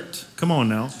sweat. Come on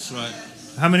now. That's right.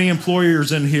 How many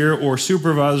employers in here or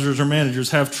supervisors or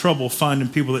managers have trouble finding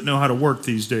people that know how to work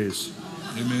these days?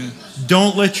 Amen.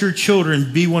 Don't let your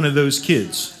children be one of those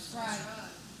kids.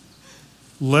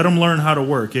 Let them learn how to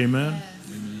work. Amen.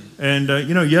 And,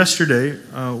 yesterday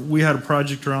we had a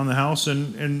project around the house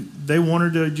and they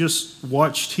wanted to just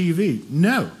watch TV.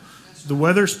 No. The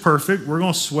weather's perfect. We're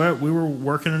going to sweat. We were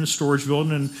working in a storage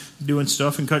building and doing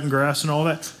stuff and cutting grass and all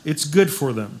that. It's good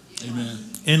for them. Amen.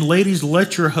 And ladies,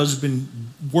 let your husband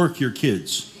work your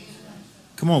kids.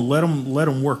 Come on, let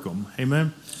them work them.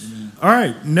 Amen. Amen. All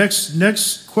right,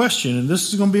 next question, and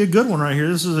this is going to be a good one right here.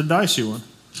 This is a dicey one.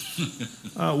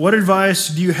 What advice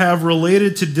do you have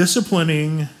related to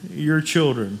disciplining your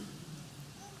children?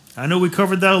 I know we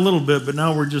covered that a little bit, but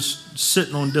now we're just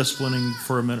sitting on disciplining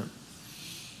for a minute.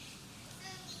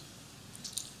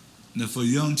 Now, for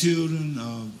young children,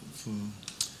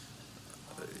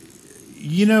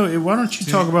 why don't you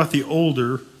talk about the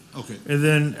older? Okay. And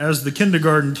then as the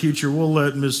kindergarten teacher, we'll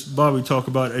let Miss Bobby talk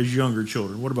about as younger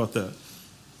children. What about that?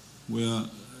 Well,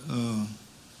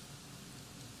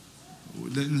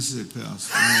 let me say,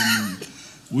 Pastor.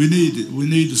 We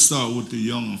need to start with the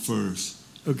young first.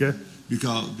 Okay.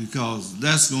 Because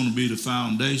that's going to be the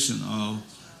foundation of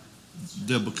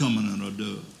their becoming an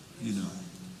adult.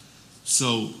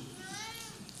 So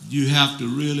you have to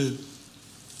really,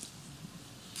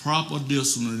 proper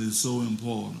discipline is so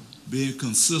important. Being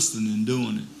consistent in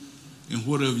doing it. And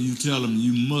whatever you tell them,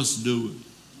 you must do it.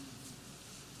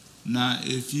 Now,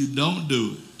 if you don't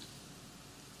do it,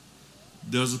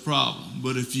 there's a problem.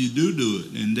 But if you do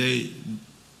it, and they,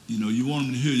 you want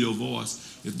them to hear your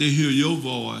voice. If they hear your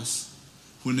voice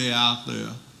when they're out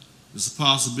there, there's a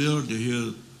possibility to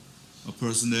hear a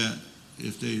person that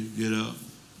if they get up,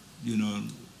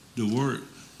 to work,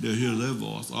 they'll hear their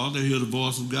voice. Or they'll hear the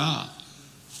voice of God.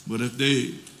 But if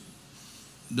they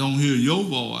don't hear your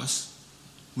voice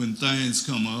when things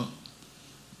come up,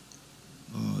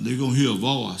 they're going to hear a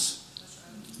voice.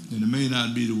 And it may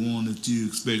not be the one that you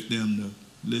expect them to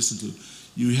listen to.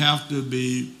 You have to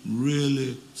be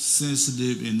really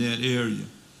sensitive in that area.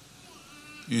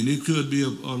 And it could be a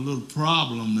little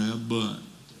problem there, but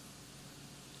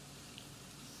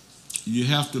you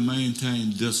have to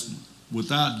maintain discipline.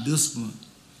 Without discipline,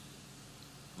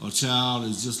 a child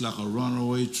is just like a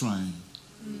runaway train.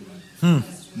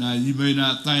 Now, you may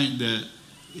not think that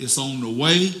it's on the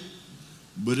way,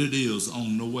 but it is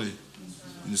on the way.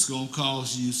 And it's going to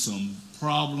cause you some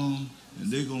problem,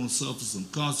 and they're going to suffer some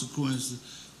consequences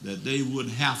that they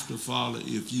wouldn't have to follow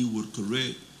if you would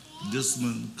correct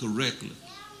discipline correctly.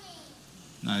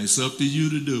 Now, it's up to you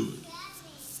to do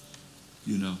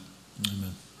it, Amen.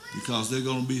 Because they're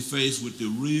going to be faced with the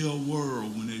real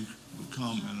world when they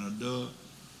become an adult,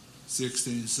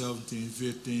 16, 17,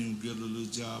 15, get a little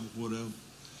job or whatever.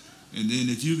 And then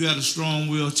if you got a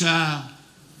strong-willed child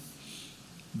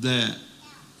that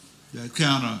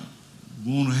kind of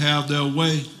want to have their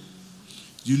way,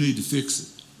 you need to fix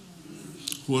it.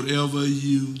 Whatever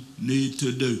you need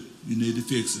to do, you need to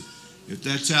fix it. If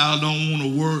that child don't want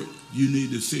to work, you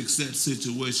need to fix that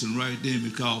situation right then,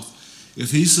 because if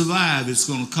he survives, it's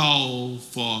going to call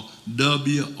for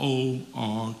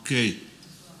WORK.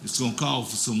 It's going to call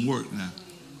for some work now.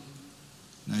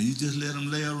 Now, you just let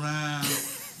them lay around,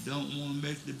 don't want to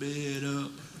make the bed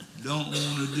up, don't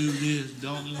want to do this,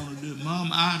 don't want to do it.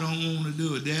 Mom, I don't want to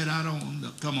do it. Dad, I don't want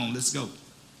to. Come on, let's go.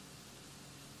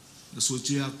 That's what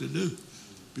you have to do.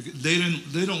 Because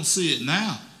they don't see it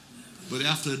now, but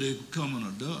after they become an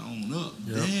adult on up,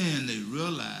 then they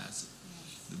realize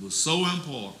it was so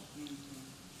important,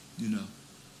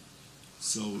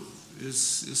 So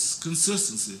it's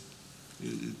consistency.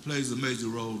 It plays a major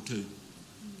role too.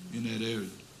 in that area.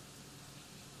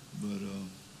 But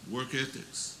work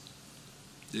ethics,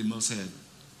 they must have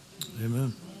it.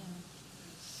 Amen.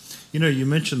 You know, you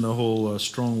mentioned the whole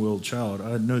strong-willed child.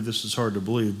 I know this is hard to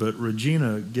believe, but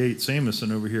Regina Gates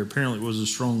Amison over here apparently was a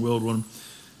strong-willed one.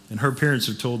 And her parents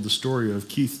have told the story of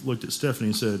Keith looked at Stephanie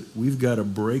and said, "We've got to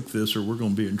break this or we're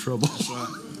going to be in trouble." That's right.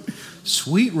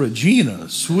 Sweet Regina.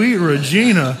 Sweet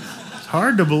Regina. It's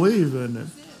hard to believe, isn't it?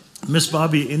 Miss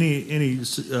Bobby, any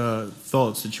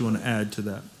thoughts that you want to add to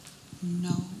that?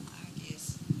 No, I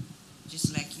guess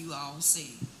just like you all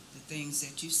said, the things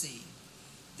that you said.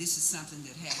 This is something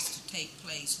that has to take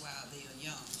place while they're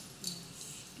young.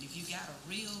 And if you got a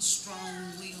real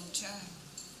strong-willed child,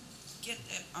 get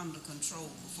that under control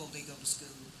before they go to school.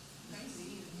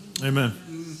 Amen.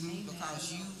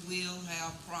 Because you will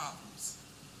have problems.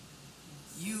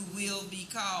 You will be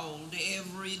called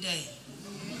every day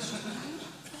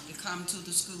to come to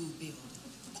the school building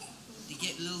to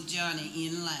get little Johnny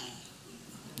in line.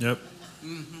 Yep.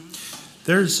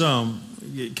 There's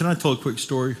can I tell a quick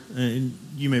story? And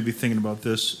you may be thinking about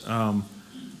this.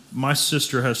 My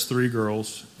sister has 3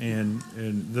 girls, and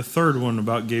the third one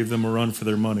about gave them a run for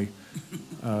their money,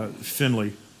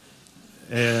 Finley.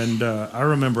 And I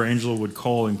remember Angela would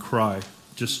call and cry,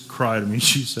 just cry to me.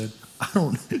 She said,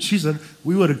 she said,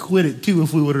 we would have quit it too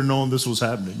if we would have known this was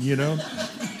happening, you know?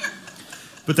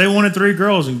 But they wanted 3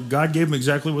 girls, and God gave them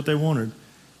exactly what they wanted.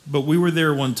 But we were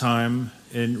there one time,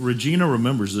 and Regina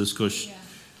remembers this because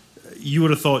you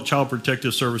would have thought Child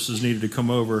Protective Services needed to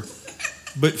come over.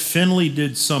 But Finley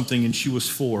did something, and she was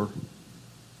 4.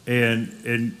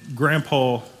 And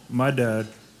Grandpa, my dad,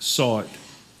 saw it.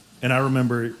 And I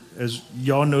remember, as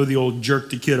y'all know, the old jerk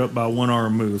the kid up by one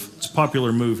arm move. It's a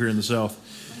popular move here in the South.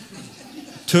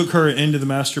 Took her into the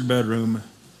master bedroom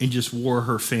and just wore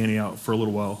her fanny out for a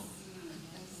little while.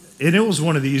 And it was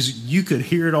one of these, you could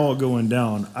hear it all going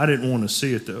down. I didn't want to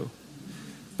see it, though.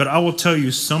 But I will tell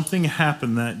you, something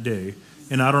happened that day.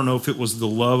 And I don't know if it was the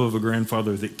love of a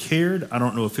grandfather that cared. I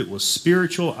don't know if it was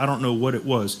spiritual. I don't know what it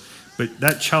was. But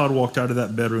that child walked out of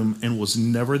that bedroom and was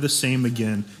never the same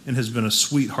again and has been a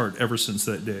sweetheart ever since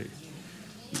that day.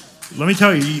 Let me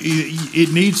tell you,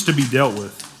 it needs to be dealt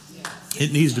with.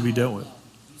 It needs to be dealt with.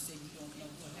 You said you don't know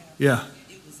what happened. Yeah.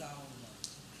 It was all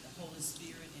the Holy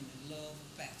Spirit and the love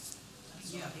of Pastor.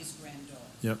 His granddaughter.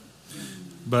 Yep.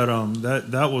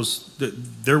 But that was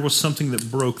there was something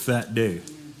that broke that day.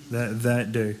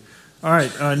 That day. All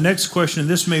right, next question.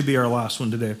 This may be our last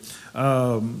one today.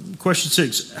 Question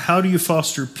 6. How do you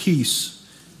foster peace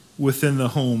within the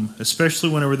home, especially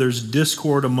whenever there's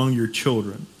discord among your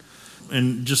children?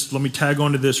 And just let me tag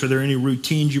on to this. Are there any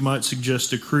routines you might suggest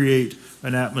to create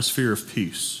an atmosphere of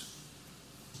peace?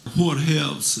 What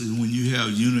helps is when you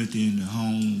have unity in the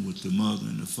home with the mother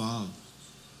and the father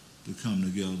to come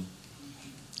together.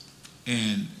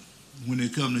 And when they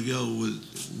come together,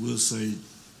 we'll say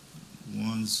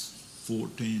one's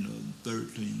 14 or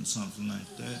 13 or something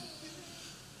like that.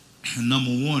 And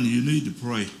number 1, you need to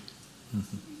pray.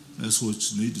 That's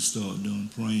what you need to start doing,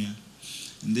 praying.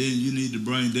 And then you need to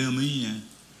bring them in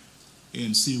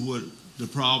and see what the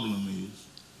problem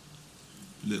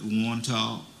is. Let one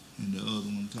talk and the other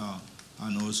one talk.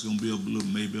 I know it's going to be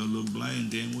maybe a little blame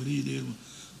then what he did,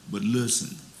 but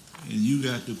listen. And you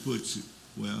got to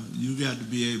you got to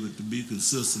be able to be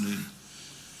consistent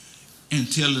in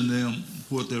telling them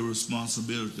what their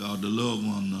responsibility are to love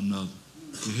one another,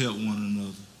 to help one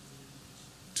another,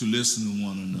 to listen to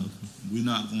one another. We're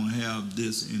not going to have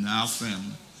this in our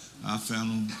family. Our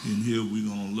family in here, we're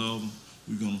going to love them.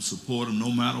 We're going to support them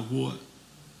no matter what.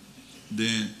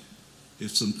 Then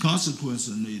if some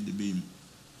consequences need to be,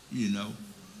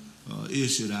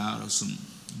 issued out, or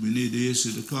we need to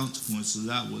issue the consequences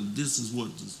out. Well, this is what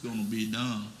is going to be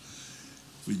done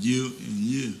for you and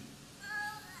you.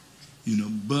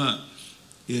 But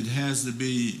it has to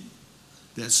be,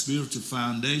 that spiritual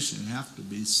foundation have to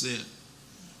be set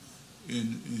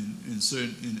in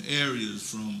certain areas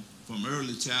from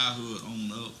early childhood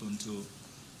on up until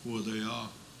where they are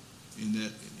in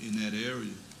that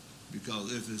area.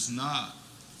 Because if it's not,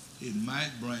 it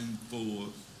might bring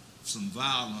forth some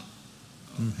violent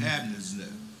happenings there.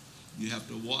 You have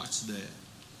to watch that.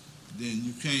 Then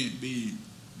you can't be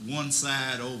one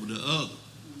side over the other.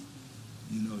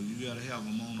 You got to have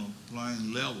them on a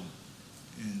plain level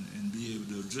and be able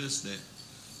to address that.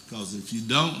 Because if you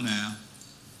don't now,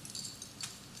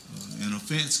 an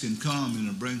offense can come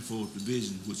and bring forth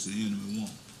division, which the enemy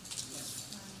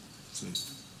wants. So,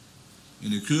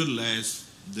 and it could last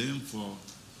them for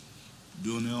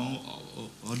doing their own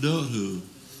adulthood,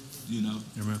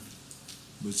 Amen.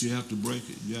 But you have to break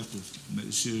it. You have to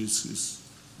make sure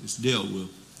it's dealt with.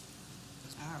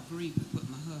 I agree with what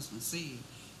my husband said.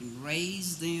 And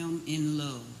raise them in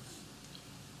love.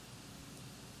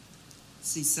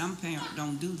 See, some parents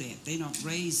don't do that. They don't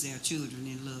raise their children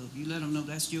in love. You let them know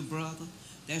that's your brother,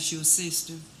 that's your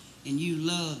sister, and you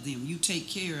love them. You take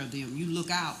care of them. You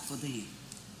look out for them.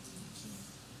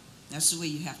 That's the way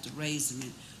you have to raise them.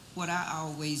 And what I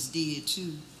always did,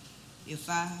 too, if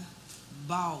I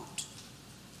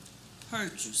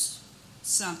purchased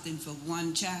something for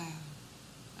one child,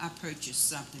 I purchased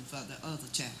something for the other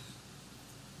child.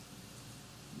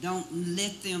 Don't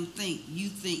let them think you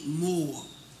think more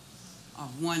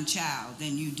of one child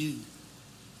than you do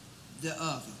the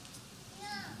other.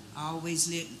 Always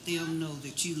let them know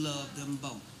that you love them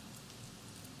both.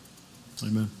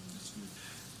 Amen.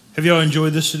 Have y'all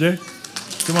enjoyed this today?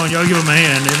 Come on, y'all give them a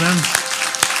hand. Amen.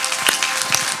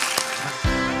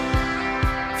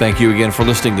 Thank you again for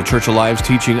listening to Church Alive's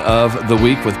Teaching of the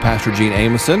Week with Pastor Gene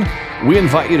Ameson. We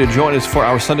invite you to join us for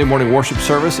our Sunday morning worship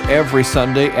service every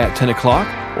Sunday at 10 o'clock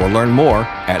or learn more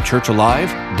at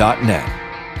churchalive.net.